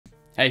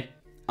Hey,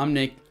 I'm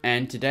Nick,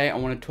 and today I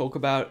want to talk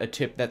about a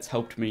tip that's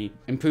helped me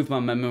improve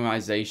my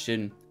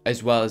memorization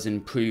as well as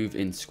improve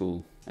in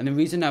school. And the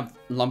reason I've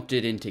lumped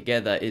it in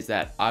together is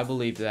that I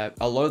believe that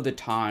a lot of the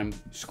time,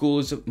 school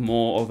is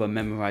more of a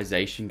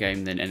memorization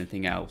game than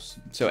anything else.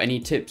 So any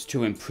tips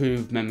to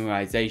improve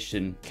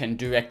memorization can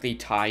directly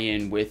tie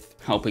in with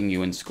helping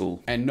you in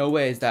school. And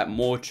nowhere is that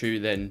more true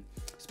than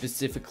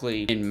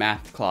specifically in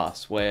math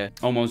class, where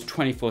almost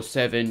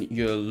 24/7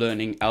 you're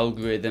learning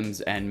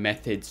algorithms and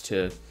methods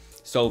to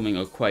solving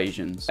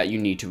equations that you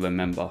need to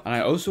remember. And I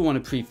also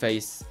want to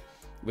preface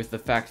with the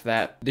fact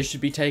that this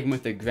should be taken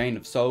with a grain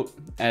of salt,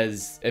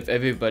 as if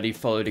everybody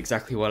followed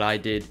exactly what I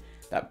did,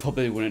 that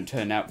probably wouldn't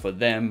turn out for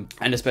them,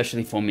 and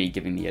especially for me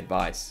giving the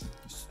advice.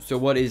 So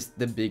what is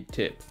the big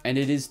tip? And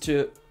it is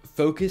to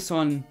focus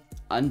on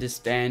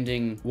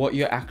understanding what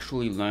you're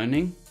actually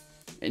learning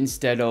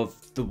instead of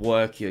the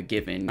work you're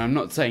given. I'm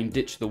not saying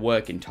ditch the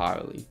work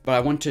entirely, but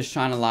I want to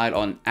shine a light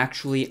on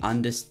actually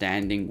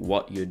understanding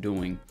what you're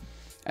doing.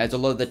 As a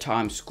lot of the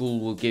time, school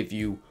will give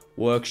you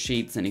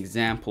worksheets and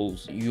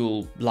examples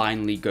you'll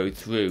blindly go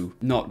through,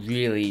 not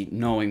really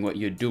knowing what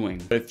you're doing.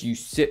 But if you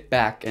sit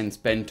back and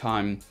spend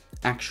time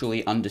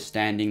actually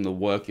understanding the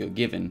work you're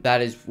given,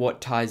 that is what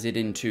ties it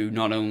into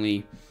not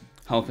only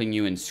helping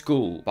you in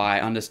school.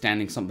 By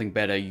understanding something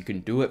better, you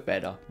can do it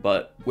better,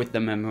 but with the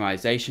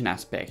memorization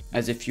aspect,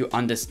 as if you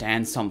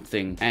understand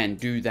something and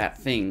do that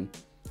thing,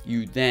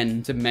 you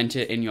then cement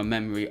it in your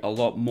memory a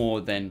lot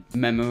more than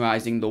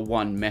memorizing the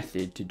one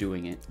method to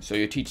doing it. So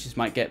your teachers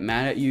might get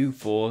mad at you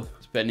for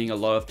spending a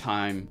lot of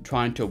time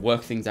trying to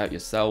work things out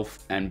yourself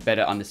and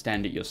better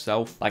understand it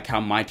yourself, like how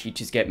my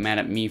teachers get mad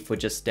at me for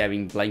just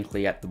staring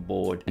blankly at the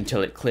board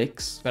until it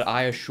clicks. But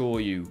I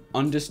assure you,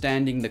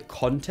 understanding the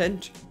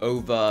content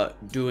over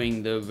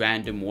doing the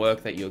random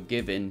work that you're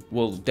given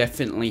will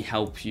definitely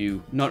help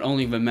you not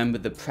only remember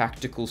the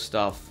practical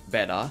stuff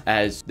better,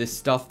 as the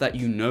stuff that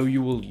you know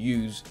you will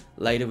use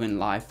later in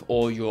life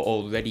or you're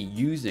already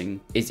using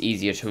is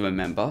easier to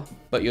remember,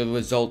 but your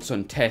results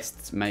on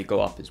tests may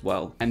go up as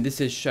well. And this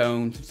is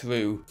shown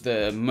through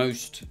the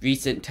most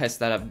recent test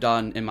that I've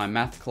done in my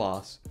math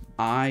class.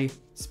 I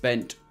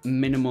spent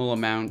minimal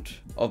amount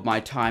of my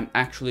time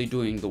actually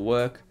doing the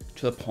work,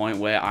 to the point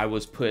where I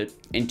was put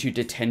into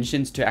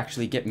detentions to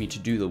actually get me to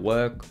do the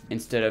work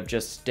instead of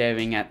just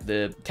staring at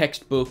the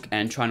textbook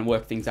and trying to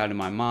work things out in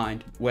my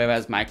mind.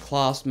 Whereas my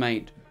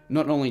classmate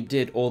not only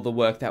did all the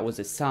work that was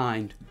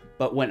assigned,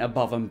 but went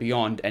above and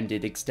beyond and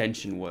did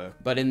extension work.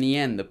 But in the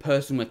end, the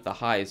person with the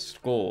highest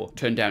score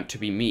turned out to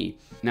be me.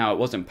 Now, it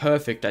wasn't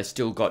perfect, I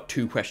still got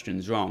 2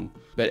 questions wrong,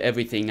 but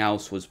everything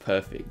else was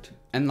perfect.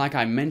 And like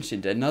I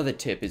mentioned, another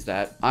tip is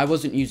that I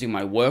wasn't using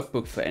my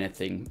workbook for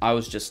anything. I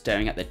was just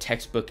staring at the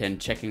textbook and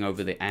checking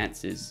over the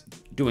answers,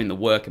 doing the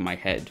work in my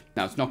head.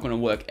 Now, it's not going to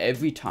work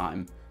every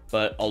time,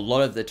 but a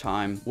lot of the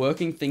time,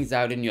 working things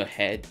out in your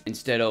head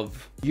instead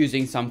of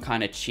using some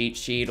kind of cheat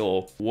sheet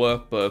or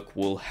workbook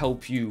will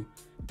help you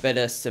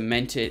better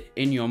cement it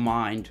in your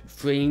mind,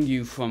 freeing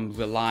you from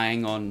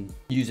relying on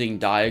using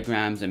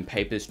diagrams and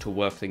papers to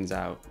work things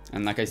out.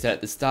 And like I said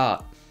at the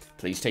start,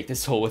 please take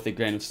this all with a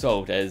grain of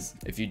salt, as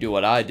if you do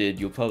what I did,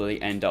 you'll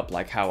probably end up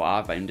like how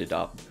I've ended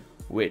up,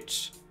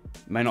 which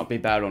may not be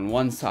bad on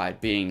one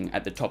side, being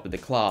at the top of the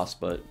class,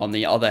 but on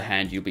the other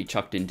hand, you'll be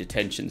chucked in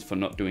detentions for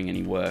not doing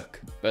any work.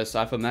 But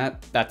aside from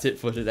that, that's it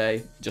for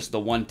today. Just the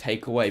one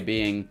takeaway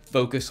being,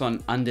 focus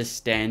on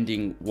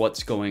understanding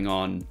what's going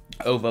on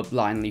over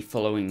blindly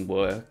following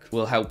work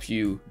will help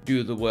you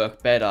do the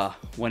work better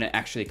when it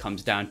actually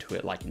comes down to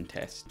it, like in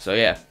tests. So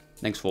yeah,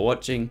 thanks for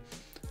watching.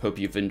 Hope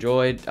you've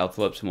enjoyed. I'll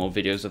throw up some more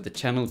videos of the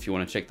channel if you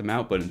want to check them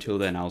out, but until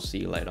then, I'll see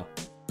you later.